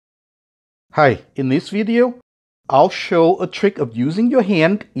Hi, in this video, I'll show a trick of using your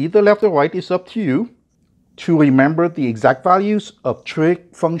hand, either left or right is up to you, to remember the exact values of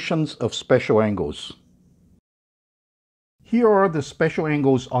trig functions of special angles. Here are the special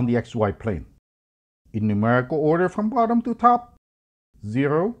angles on the XY plane. In numerical order from bottom to top: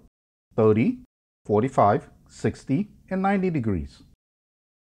 0, 30, 45, 60, and 90 degrees.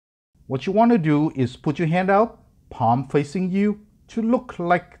 What you want to do is put your hand out, palm facing you, to look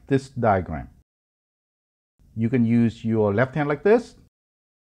like this diagram. You can use your left hand like this,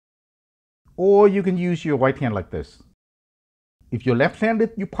 or you can use your right hand like this. If you're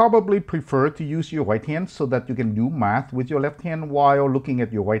left-handed, you probably prefer to use your right hand so that you can do math with your left hand while looking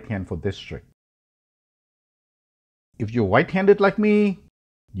at your right hand for this trick. If you're right-handed like me,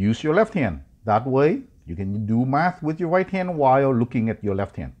 use your left hand. That way, you can do math with your right hand while looking at your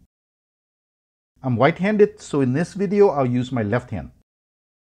left hand. I'm right-handed, so in this video, I'll use my left hand.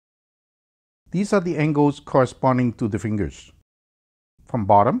 These are the angles corresponding to the fingers. From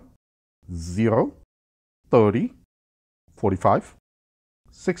bottom: 0, 30, 45,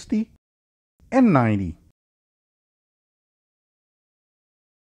 60, and 90.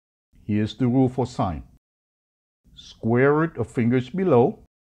 Here's the rule for sine. Square root of fingers below,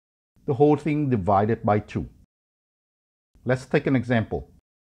 the whole thing divided by 2. Let's take an example.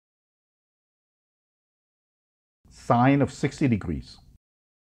 Sine of 60 degrees.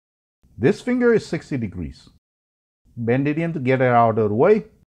 This finger is 60 degrees. Bend it in to get it out of the way.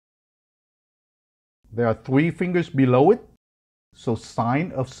 There are 3 fingers below it, so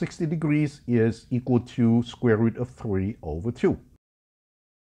sine of 60 degrees is equal to square root of 3 over 2.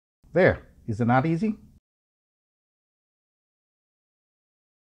 There, isn't that easy?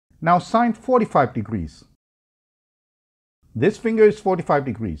 Now sine 45 degrees. This finger is 45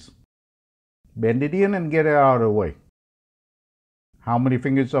 degrees. Bend it in and get it out of the way. How many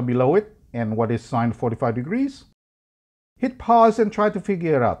fingers are below it, and what is sine 45 degrees? Hit pause and try to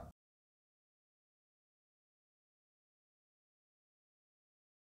figure it out.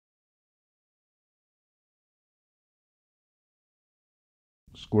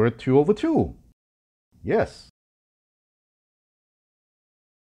 Square root 2 over 2. Yes.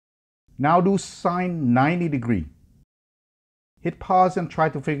 Now do sine 90 degree. Hit pause and try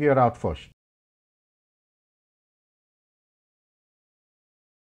to figure it out first.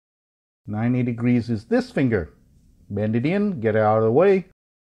 "90 degrees is this finger. Bend it in, get it out of the way.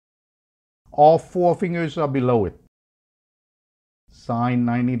 All 4 fingers are below it. Sine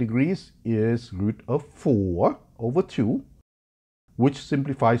 90 degrees is root of 4 over 2, which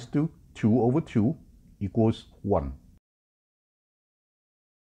simplifies to 2 over 2 equals 1.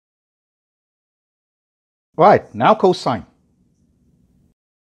 Right, now cosine.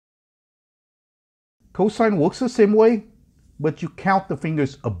 Cosine works the same way, but you count the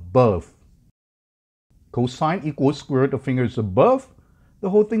fingers above. Cosine equals square root of fingers above, the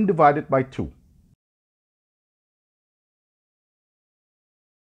whole thing divided by 2.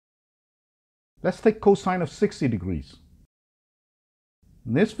 Let's take cosine of 60 degrees.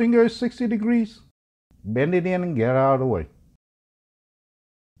 This finger is 60 degrees. Bend it in and get out of the way.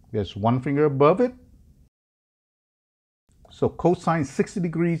 There's 1 finger above it. So cosine 60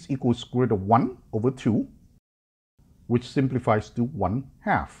 degrees equals square root of 1 over 2, which simplifies to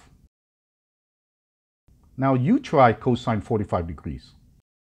 1/2. Now you try cosine 45 degrees.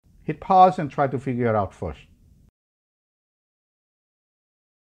 Hit pause and try to figure it out first.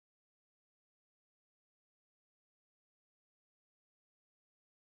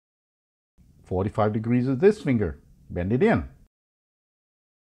 "45 degrees is this finger. Bend it in.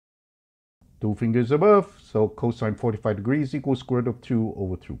 2 fingers above, so cosine 45 degrees equals square root of 2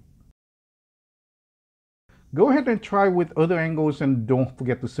 over 2. Go ahead and try with other angles, and don't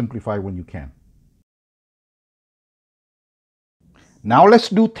forget to simplify when you can. Now let's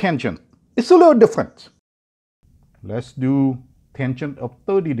do tangent. It's a little different. Let's do tangent of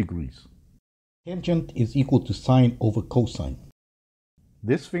 30 degrees. Tangent is equal to sine over cosine.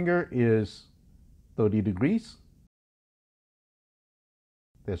 This finger is 30 degrees.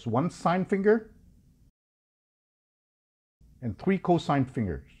 There's 1 sine finger and 3 cosine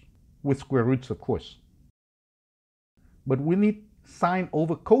fingers, with square roots, of course. But we need sine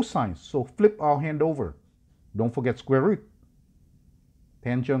over cosine, so flip our hand over. Don't forget square root.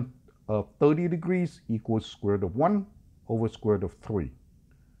 Tangent of 30 degrees equals square root of 1 over square root of 3,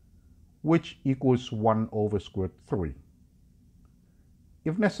 which equals 1 over square root of 3.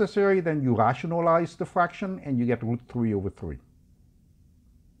 If necessary, then you rationalize the fraction and you get root 3 over 3.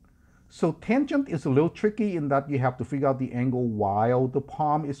 So tangent is a little tricky in that you have to figure out the angle while the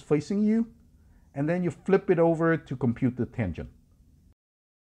palm is facing you, and then you flip it over to compute the tangent.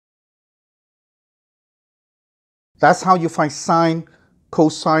 That's how you find sine,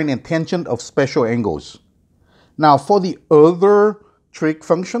 cosine, and tangent of special angles. Now for the other trig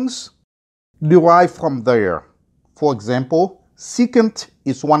functions, derive from there. For example, secant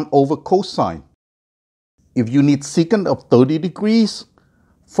is 1 over cosine. If you need secant of 30 degrees,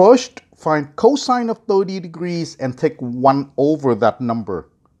 first find cosine of 30 degrees and take 1 over that number,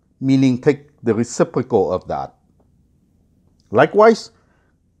 meaning take the reciprocal of that. Likewise,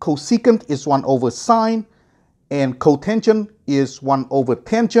 cosecant is 1 over sine, and cotangent is 1 over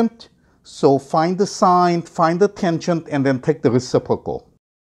tangent. So find the sine, find the tangent, and then take the reciprocal.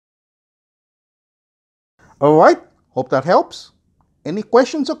 All right, hope that helps. Any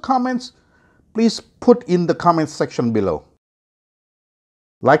questions or comments, please put in the comments section below.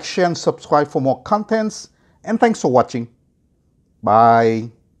 Like, share, and subscribe for more contents, and thanks for watching.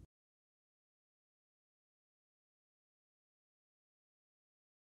 Bye.